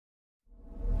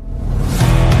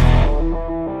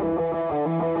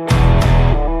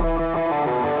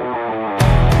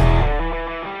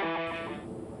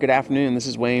Good afternoon, this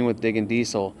is Wayne with Digging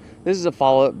Diesel. This is a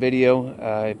follow-up video.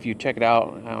 If you check it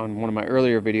out on one of my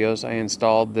earlier videos, I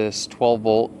installed this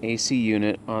 12-volt AC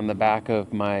unit on the back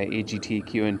of my AGT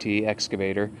QNT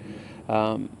excavator.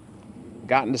 Got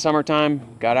into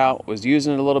summertime, got out, was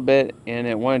using it a little bit, and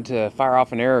it wanted to fire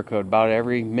off an error code about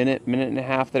every minute and a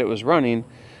half that it was running.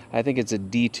 I think it's a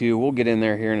D2. We'll get in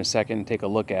there here in a second and take a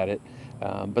look at it.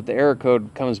 But the error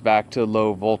code comes back to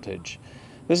low voltage.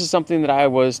 This is something that I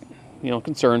was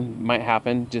concerned might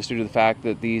happen just due to the fact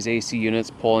that these AC units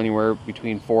pull anywhere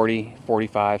between 40,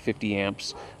 45, 50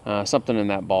 amps, something in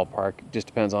that ballpark. Just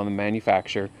depends on the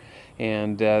manufacturer.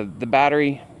 And the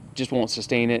battery just won't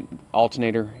sustain it.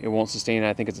 Alternator, it won't sustain it.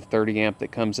 I think it's a 30 amp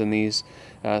that comes in these.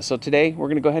 So today we're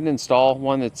going to go ahead and install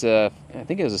one that's I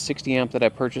think it was a 60 amp that I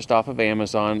purchased off of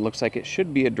Amazon. Looks like it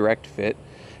should be a direct fit.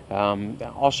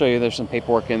 I'll show you, there's some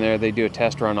paperwork in there. They do a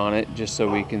test run on it just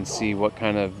so we can see what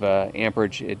kind of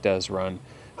amperage it does run.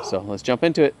 So let's jump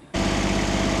into it.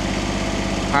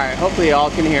 Alright, hopefully y'all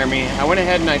can hear me. I went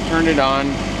ahead and I turned it on.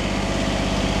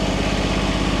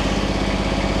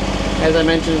 As I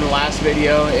mentioned in the last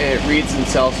video, it reads in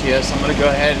Celsius. I'm going to go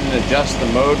ahead and adjust the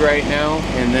mode right now,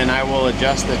 and then I will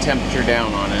adjust the temperature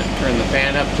down on it. Turn the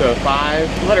fan up to a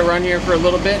 5. Let it run here for a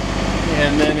little bit,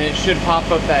 and then it should pop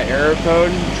up that error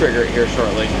code. Trigger it here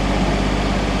shortly.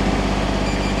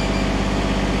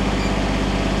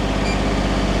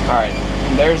 Alright,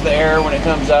 there's the error when it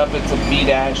comes up. It's a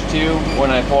B-2. When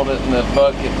I pulled it in the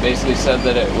book, it basically said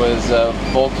that it was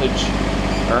voltage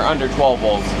or under 12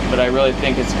 volts, but I really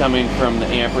think it's coming from the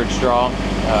amperage draw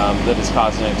that is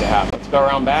causing it to happen. Let's go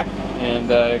around back and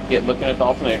get looking at the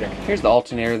alternator. Here's the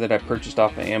alternator that I purchased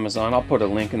off of Amazon. I'll put a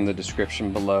link in the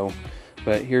description below,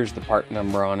 but here's the part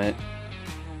number on it.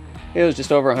 It was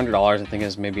just over $100. I think it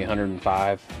was maybe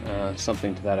 105,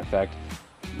 something to that effect.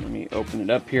 Let me open it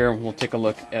up here. We'll take a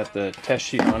look at the test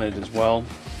sheet on it as well,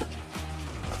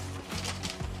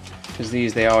 because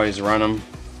these, they always run them.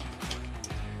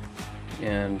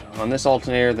 And on this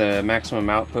alternator, the maximum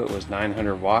output was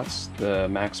 900 watts. The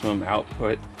maximum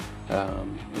output,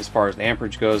 as far as the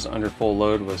amperage goes, under full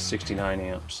load was 69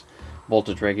 amps.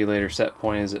 Voltage regulator set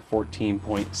point is at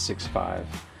 14.65.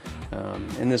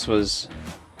 And this was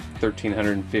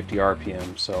 1350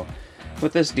 RPM. So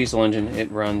with this diesel engine,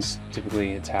 it runs,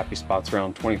 typically its happy spots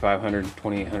around 2500 to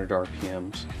 2800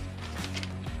 RPMs.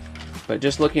 But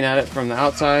just looking at it from the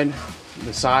outside,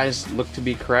 the size looked to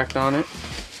be correct on it.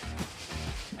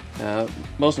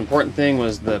 Most important thing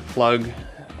was the plug.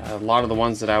 A lot of the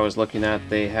ones that I was looking at,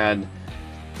 they had,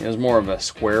 it was more of a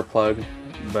square plug,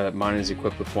 but mine is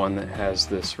equipped with one that has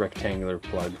this rectangular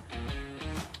plug.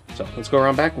 So let's go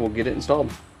around back and we'll get it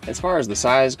installed. As far as the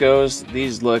size goes,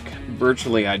 these look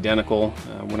virtually identical.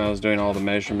 When I was doing all the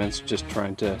measurements, just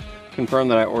trying to confirm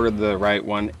that I ordered the right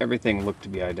one, everything looked to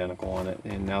be identical on it.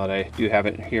 And now that I do have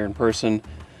it here in person,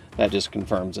 that just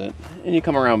confirms it. And you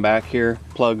come around back here,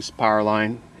 plugs, power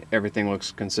line, everything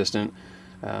looks consistent.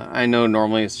 I know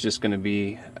normally it's just going to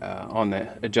be on the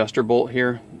adjuster bolt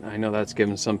here. I know that's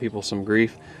given some people some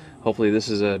grief. Hopefully this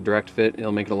is a direct fit.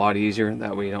 It'll make it a lot easier.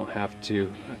 That way you don't have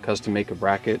to custom make a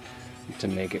bracket to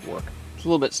make it work. It's a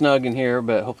little bit snug in here,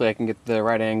 but hopefully I can get the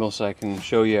right angle so I can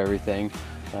show you everything.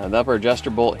 The upper adjuster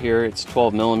bolt here, it's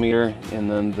 12 millimeter,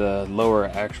 and then the lower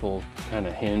actual kind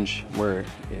of hinge where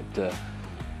it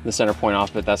the center point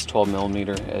off it, that's 12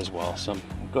 millimeter as well. So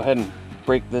go ahead and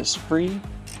break this free.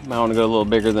 Might want to go a little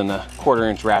bigger than a 1/4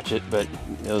 inch ratchet, but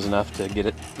it was enough to get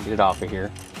it off of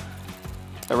here.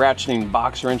 A ratcheting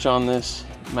box wrench on this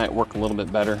might work a little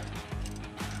bit better,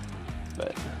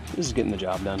 but this is getting the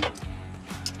job done.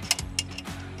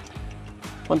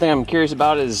 One thing I'm curious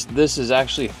about is this is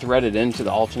actually threaded into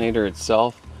the alternator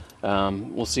itself.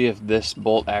 We'll see if this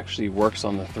bolt actually works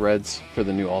on the threads for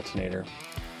the new alternator.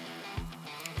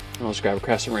 I'll just grab a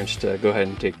crescent wrench to go ahead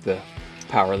and take the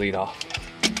power lead off.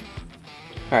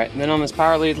 Alright, and then on this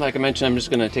power lead, like I mentioned, I'm just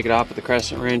going to take it off with the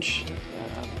crescent wrench.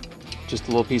 Just a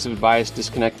little piece of advice,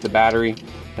 disconnect the battery.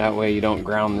 That way you don't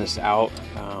ground this out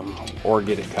or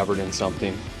get it covered in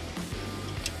something.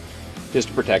 Just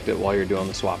to protect it while you're doing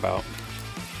the swap out.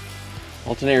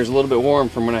 Alternator is a little bit warm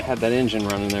from when I had that engine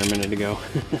running there a minute ago.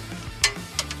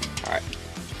 Alright,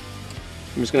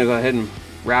 I'm just going to go ahead and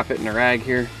wrap it in a rag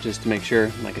here just to make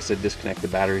sure. Like I said, disconnect the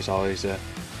battery is always a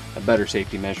better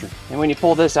safety measure. And when you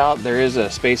pull this out, there is a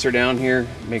spacer down here.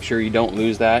 Make sure you don't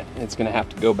lose that. It's going to have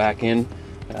to go back in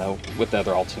with the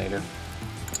other alternator.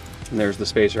 And there's the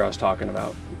spacer I was talking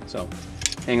about. So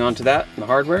hang on to that in the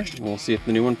hardware, and we'll see if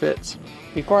the new one fits.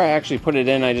 Before I actually put it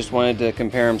in, I just wanted to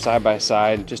compare them side by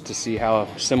side just to see how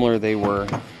similar they were.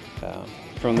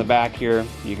 From the back here,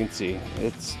 you can see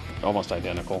it's almost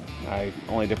identical.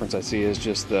 Only difference I see is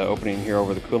just the opening here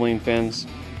over the cooling fins.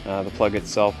 The plug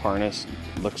itself, harness,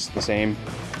 looks the same.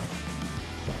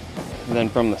 And then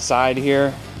from the side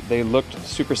here, they looked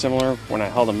super similar when I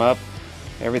held them up.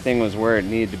 Everything was where it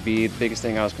needed to be. The biggest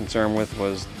thing I was concerned with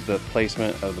was the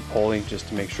placement of the pulley, just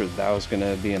to make sure that was going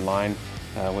to be in line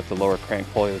with the lower crank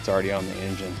pulley that's already on the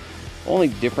engine. Only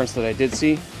difference that I did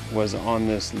see was on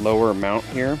this lower mount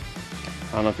here.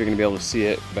 I don't know if you're going to be able to see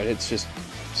it, but it's just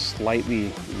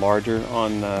slightly larger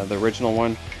on the original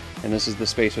one. And this is the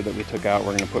spacer that we took out,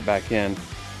 we're going to put back in.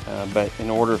 But in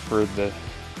order for the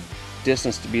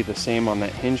distance to be the same on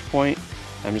that hinge point,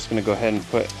 I'm just going to go ahead and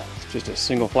put just a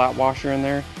single flat washer in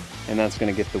there, and that's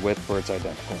going to get the width where it's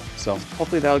identical. So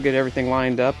hopefully that'll get everything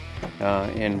lined up,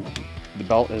 and the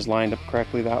belt is lined up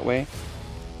correctly that way,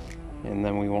 and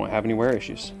then we won't have any wear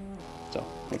issues. So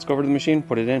let's go over to the machine,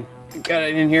 put it in. Got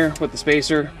it in here with the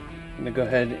spacer. I'm going to go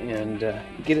ahead and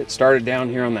get it started down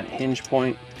here on that hinge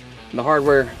point. The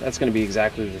hardware, that's going to be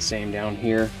exactly the same down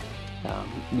here,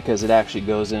 because it actually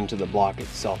goes into the block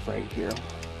itself right here.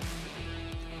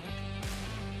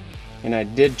 And I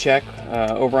did check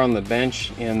over on the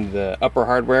bench in the upper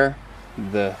hardware,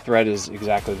 the thread is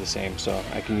exactly the same, so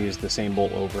I can use the same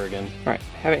bolt over again. All right,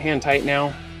 have it hand tight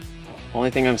now.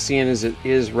 Only thing I'm seeing is it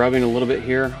is rubbing a little bit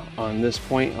here on this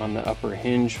point on the upper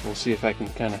hinge. We'll see if I can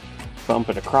kind of bump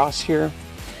it across here.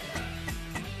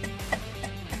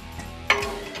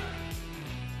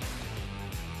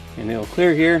 And it'll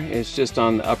clear here. It's just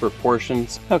on the upper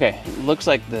portions. Okay, looks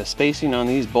like the spacing on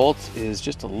these bolts is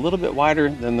just a little bit wider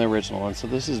than the original one. So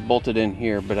this is bolted in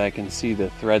here, but I can see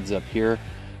the threads up here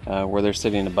where they're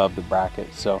sitting above the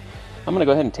bracket. So I'm gonna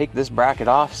go ahead and take this bracket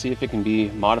off, see if it can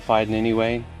be modified in any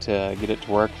way to get it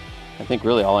to work. I think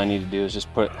really all I need to do is just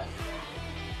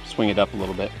swing it up a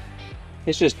little bit.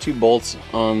 It's just 2 bolts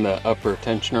on the upper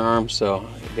tensioner arm, so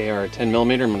they are 10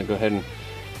 millimeter. I'm gonna go ahead and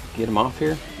get them off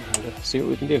here. See what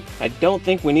we can do. I don't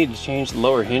think we need to change the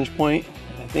lower hinge point.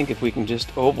 I think if we can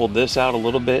just oval this out a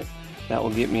little bit, that will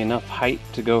get me enough height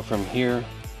to go from here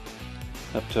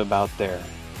up to about there.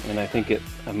 And I think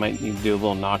I might need to do a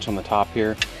little notch on the top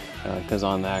here, because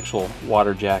on the actual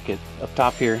water jacket up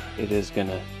top here, it is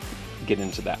gonna get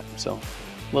into that. So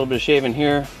a little bit of shaving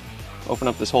here, open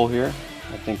up this hole here.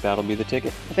 I think that'll be the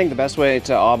ticket. I think the best way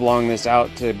to oblong this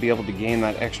out to be able to gain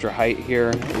that extra height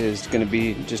here is going to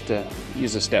be just to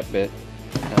use a step bit.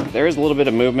 There is a little bit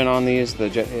of movement on these.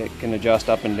 It can adjust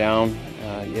up and down.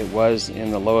 It was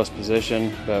in the lowest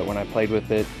position, but when I played with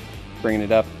it, bringing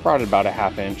it up, brought it about a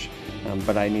 ½ inch,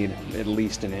 but I need at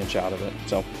least an inch out of it.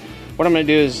 So what I'm going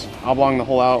to do is oblong the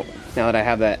hole out. Now that I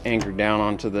have that anchored down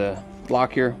onto the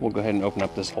block here, we'll go ahead and open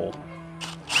up this hole.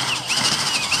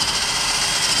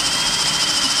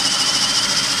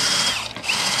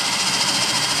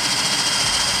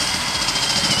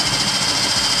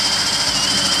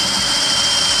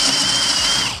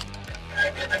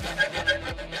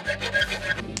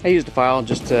 I used a file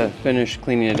just to finish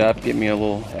cleaning it up, get me a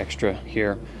little extra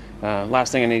here.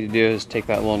 Last thing I need to do is take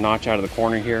that little notch out of the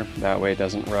corner here. That way it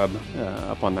doesn't rub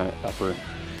up on that upper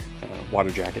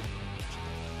water jacket.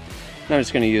 Now I'm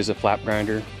just going to use a flap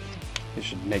grinder. It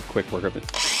should make quick work of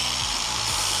it.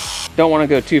 Don't want to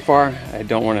go too far. I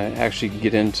don't want to actually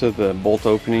get into the bolt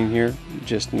opening here,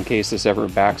 just in case this ever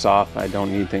backs off. I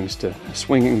don't need things to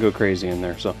swing and go crazy in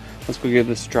there. So let's go give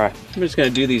this a try. I'm just going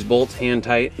to do these bolts hand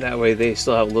tight. That way they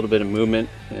still have a little bit of movement,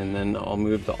 and then I'll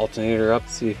move the alternator up,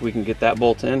 see if we can get that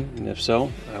bolt in. And if so,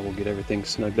 I will get everything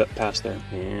snugged up past there.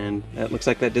 And that looks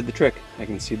like that did the trick. I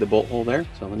can see the bolt hole there.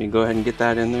 So let me go ahead and get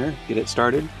that in there, get it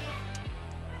started.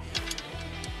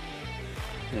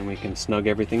 And we can snug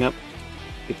everything up.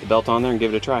 Get the belt on there and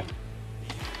give it a try.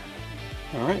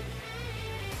 All right.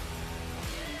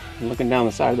 Looking down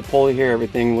the side of the pulley here,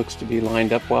 everything looks to be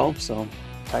lined up well, so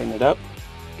tighten it up,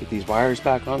 get these wires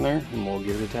back on there, and we'll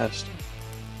give it a test.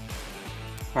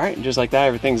 All right, and just like that,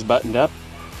 everything's buttoned up.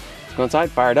 Let's go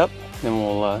inside, fire it up, and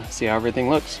we'll see how everything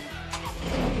looks.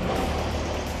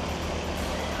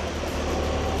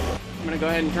 I'm gonna go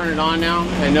ahead and turn it on now.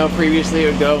 I know previously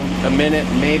it would go a minute,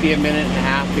 maybe a minute and a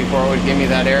half before it would give me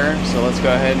that error. So let's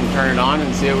go ahead and turn it on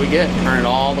and see what we get. Turn it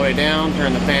all the way down,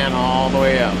 turn the fan all the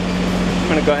way up. I'm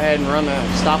gonna go ahead and run the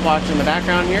stopwatch in the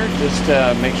background here just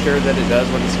to make sure that it does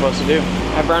what it's supposed to do.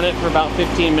 I've run it for about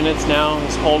 15 minutes now,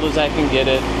 as cold as I can get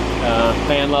it.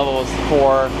 Fan level is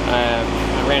 4. I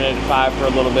ran it at 5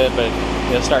 for a little bit, but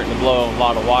it's starting to blow a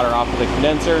lot of water off of the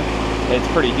condenser. It's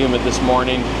pretty humid this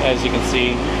morning, as you can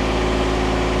see.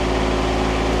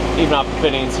 Even off the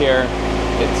fittings here,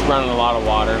 it's running a lot of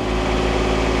water.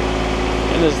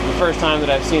 And this is the first time that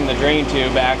I've seen the drain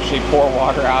tube actually pour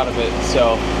water out of it.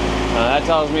 So That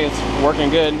tells me it's working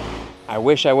good. I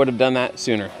wish I would have done that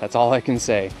sooner. That's all I can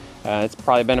say. It's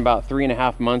probably been about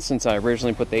 3.5 months since I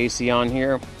originally put the AC on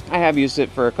here. I have used it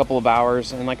for a couple of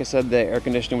hours, and like I said, the air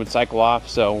conditioning would cycle off,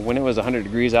 so when it was 100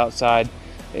 degrees outside,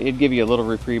 it'd give you a little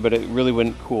reprieve, but it really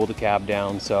wouldn't cool the cab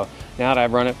down. So now that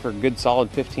I've run it for a good solid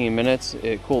 15 minutes,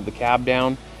 it cooled the cab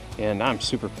down, and I'm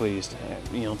super pleased.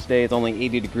 You know, today it's only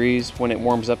 80 degrees. When it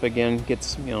warms up again,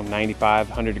 gets 95,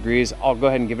 100 degrees, I'll go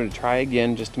ahead and give it a try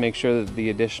again just to make sure that the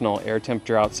additional air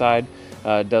temperature outside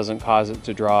doesn't cause it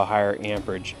to draw a higher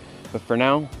amperage. But for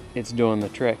now, it's doing the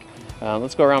trick.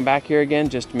 Let's go around back here again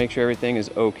just to make sure everything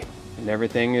is okay. And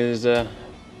everything is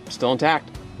still intact,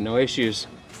 no issues.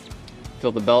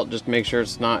 Feel the belt just to make sure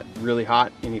it's not really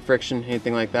hot, any friction,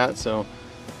 anything like that, so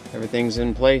everything's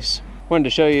in place. Wanted to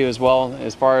show you as well,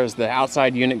 as far as the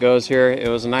outside unit goes here, it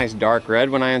was a nice dark red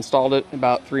when I installed it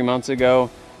about 3 months ago.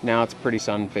 Now it's pretty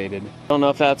sun faded. Don't know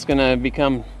if that's gonna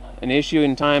become an issue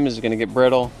in time, is it gonna get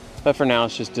brittle? But for now,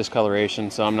 it's just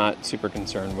discoloration, so I'm not super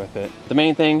concerned with it. The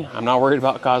main thing, I'm not worried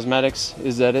about cosmetics,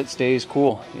 is that it stays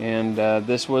cool. And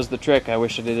this was the trick. I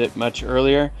wish I did it much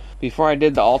earlier. Before I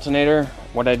did the alternator,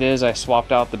 what I did is I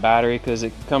swapped out the battery because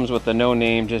it comes with a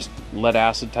no-name, just lead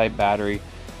acid type battery.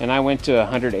 And I went to a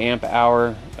 100 amp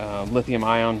hour lithium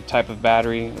ion type of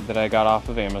battery that I got off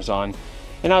of Amazon.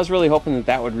 And I was really hoping that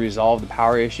that would resolve the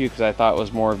power issue, because I thought it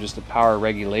was more of just a power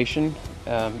regulation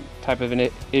type of an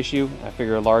issue. I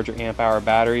figure a larger amp hour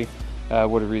battery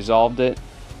would have resolved it.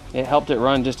 It helped it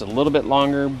run just a little bit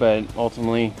longer, but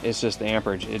ultimately it's just the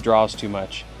amperage. It draws too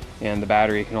much, and the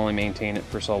battery can only maintain it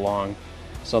for so long.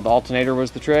 So the alternator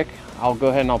was the trick. I'll go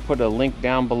ahead and I'll put a link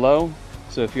down below.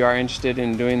 So if you are interested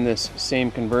in doing this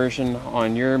same conversion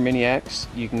on your Mini X,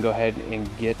 you can go ahead and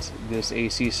get this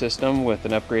AC system with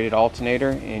an upgraded alternator,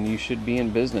 and you should be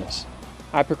in business.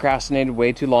 I procrastinated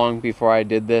way too long before I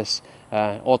did this.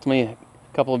 Ultimately, a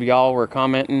couple of y'all were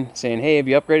commenting saying, hey, have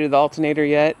you upgraded the alternator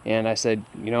yet? And I said,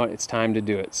 you know what, it's time to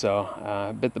do it. So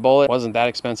I bit the bullet. It wasn't that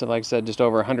expensive, like I said, just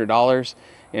over $100.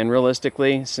 And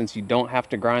realistically, since you don't have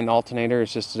to grind the alternator,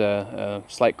 it's just a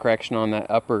slight correction on that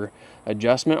upper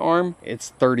adjustment arm, it's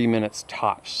 30 minutes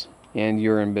tops and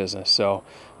you're in business. So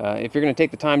if you're going to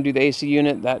take the time to do the AC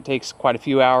unit, that takes quite a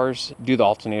few hours. Do the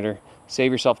alternator.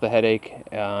 Save yourself the headache.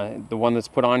 The one that's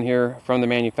put on here from the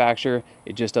manufacturer,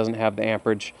 it just doesn't have the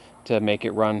amperage to make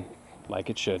it run like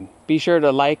it should. Be sure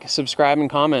to like, subscribe, and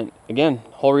comment. Again,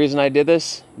 the whole reason I did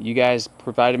this, you guys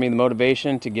provided me the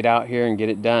motivation to get out here and get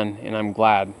it done, and I'm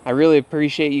glad. I really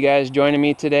appreciate you guys joining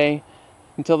me today.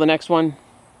 Until the next one,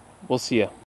 we'll see ya.